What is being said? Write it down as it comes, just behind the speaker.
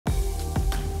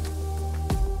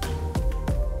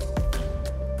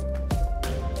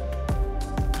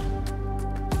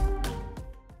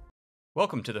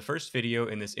Welcome to the first video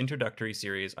in this introductory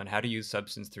series on how to use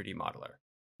Substance 3D Modeler.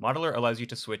 Modeler allows you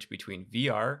to switch between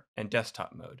VR and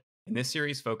desktop mode, and this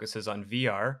series focuses on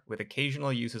VR with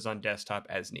occasional uses on desktop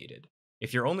as needed.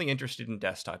 If you're only interested in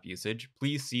desktop usage,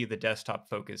 please see the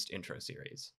desktop-focused intro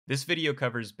series. This video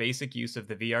covers basic use of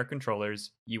the VR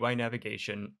controllers, UI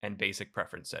navigation, and basic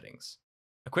preference settings.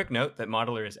 A quick note that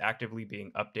Modeler is actively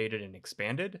being updated and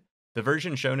expanded. The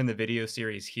version shown in the video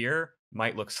series here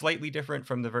might look slightly different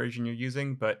from the version you're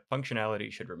using, but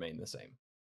functionality should remain the same.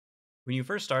 When you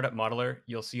first start up Modeler,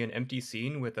 you'll see an empty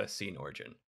scene with a scene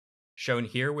origin, shown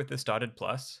here with this dotted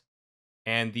plus,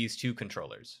 and these two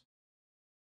controllers.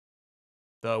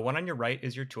 The one on your right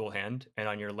is your tool hand, and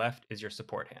on your left is your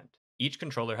support hand. Each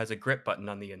controller has a grip button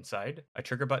on the inside, a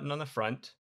trigger button on the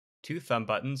front, two thumb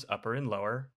buttons, upper and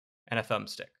lower, and a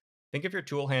thumbstick. Think of your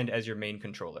tool hand as your main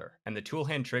controller, and the tool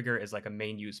hand trigger is like a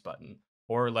main use button,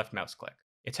 or left mouse click.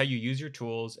 It's how you use your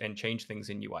tools and change things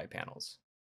in UI panels.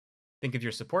 Think of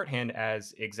your support hand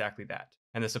as exactly that,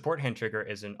 and the support hand trigger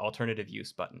is an alternative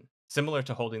use button, similar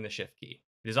to holding the shift key.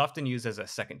 It is often used as a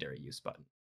secondary use button.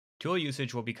 Tool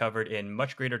usage will be covered in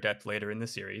much greater depth later in the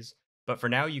series, but for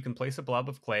now you can place a blob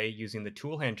of clay using the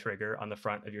tool hand trigger on the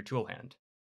front of your tool hand.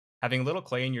 Having a little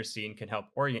clay in your scene can help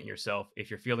orient yourself if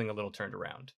you're feeling a little turned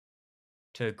around.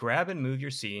 To grab and move your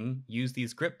scene, use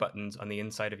these grip buttons on the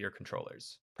inside of your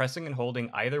controllers. Pressing and holding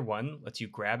either one lets you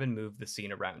grab and move the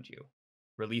scene around you.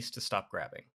 Release to stop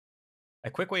grabbing.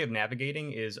 A quick way of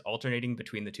navigating is alternating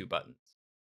between the two buttons.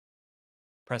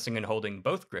 Pressing and holding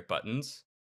both grip buttons,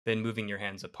 then moving your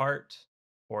hands apart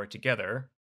or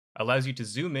together, allows you to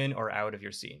zoom in or out of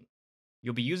your scene.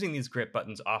 You'll be using these grip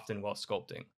buttons often while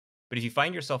sculpting, but if you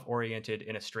find yourself oriented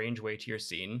in a strange way to your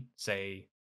scene, say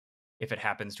if it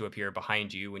happens to appear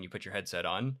behind you when you put your headset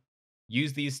on,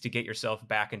 use these to get yourself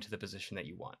back into the position that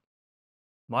you want.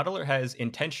 Modeler has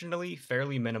intentionally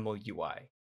fairly minimal UI.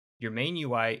 Your main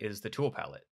UI is the tool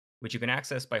palette, which you can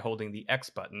access by holding the X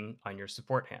button on your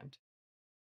support hand.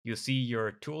 You'll see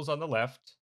your tools on the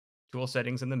left, tool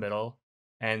settings in the middle,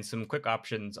 and some quick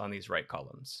options on these right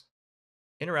columns.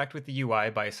 Interact with the UI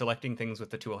by selecting things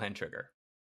with the tool hand trigger.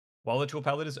 While the tool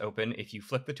palette is open, if you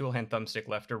flick the tool hand thumbstick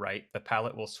left or right, the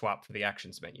palette will swap for the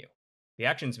Actions menu. The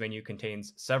Actions menu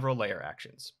contains several layer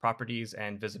actions, properties,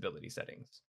 and visibility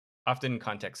settings, often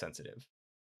context sensitive.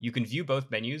 You can view both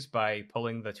menus by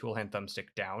pulling the tool hand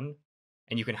thumbstick down,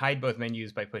 and you can hide both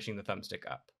menus by pushing the thumbstick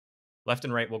up. Left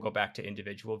and right will go back to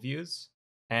individual views,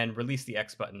 and release the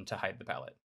X button to hide the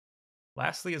palette.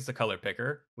 Lastly is the color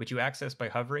picker, which you access by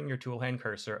hovering your tool hand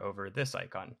cursor over this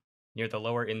icon, near the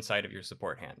lower inside of your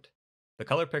support hand. The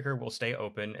color picker will stay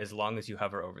open as long as you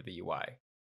hover over the UI,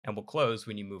 and will close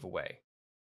when you move away.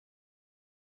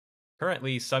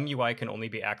 Currently, some UI can only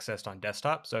be accessed on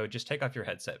desktop, so just take off your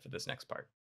headset for this next part.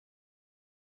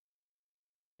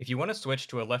 If you want to switch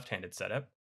to a left-handed setup,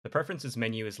 the Preferences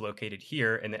menu is located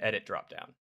here in the Edit dropdown.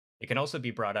 It can also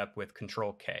be brought up with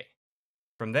Ctrl-K.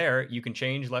 From there, you can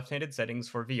change left-handed settings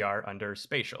for VR under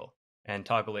Spatial, and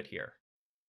toggle it here.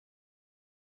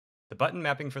 The button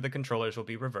mapping for the controllers will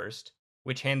be reversed,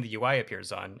 which hand the UI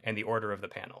appears on, and the order of the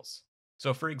panels.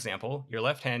 So for example, your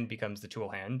left hand becomes the tool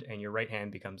hand, and your right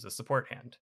hand becomes the support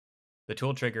hand. The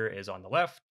tool trigger is on the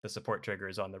left, the support trigger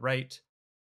is on the right.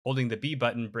 Holding the B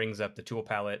button brings up the tool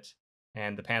palette,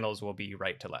 and the panels will be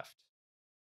right to left.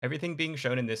 Everything being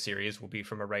shown in this series will be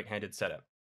from a right-handed setup.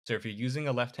 So if you're using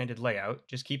a left-handed layout,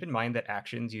 just keep in mind that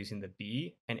actions using the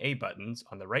B and A buttons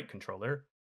on the right controller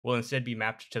will instead be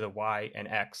mapped to the Y and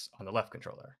X on the left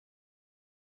controller.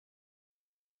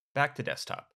 Back to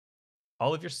desktop.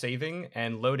 All of your saving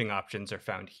and loading options are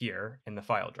found here in the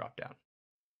File dropdown.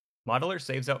 Modeler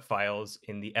saves out files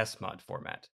in the SMOD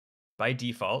format. By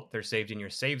default, they're saved in your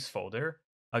Saves folder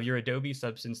of your Adobe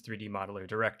Substance 3D Modeler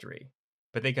directory,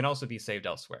 but they can also be saved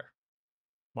elsewhere.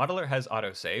 Modeler has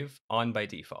Autosave on by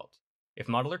default. If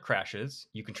Modeler crashes,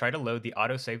 you can try to load the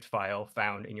autosaved file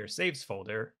found in your Saves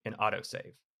folder in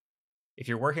Autosave. If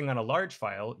you're working on a large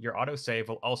file, your autosave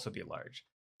will also be large,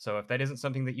 so if that isn't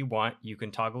something that you want, you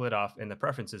can toggle it off in the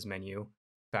Preferences menu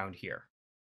found here.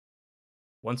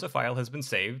 Once a file has been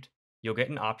saved, you'll get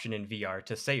an option in VR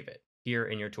to save it, here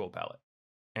in your tool palette.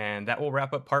 And that will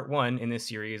wrap up part 1 in this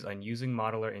series on using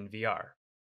Modeler in VR.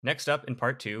 Next up, in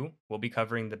part 2, we'll be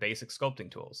covering the basic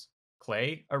sculpting tools: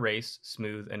 clay, erase,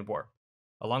 smooth, and warp,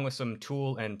 along with some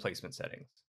tool and placement settings.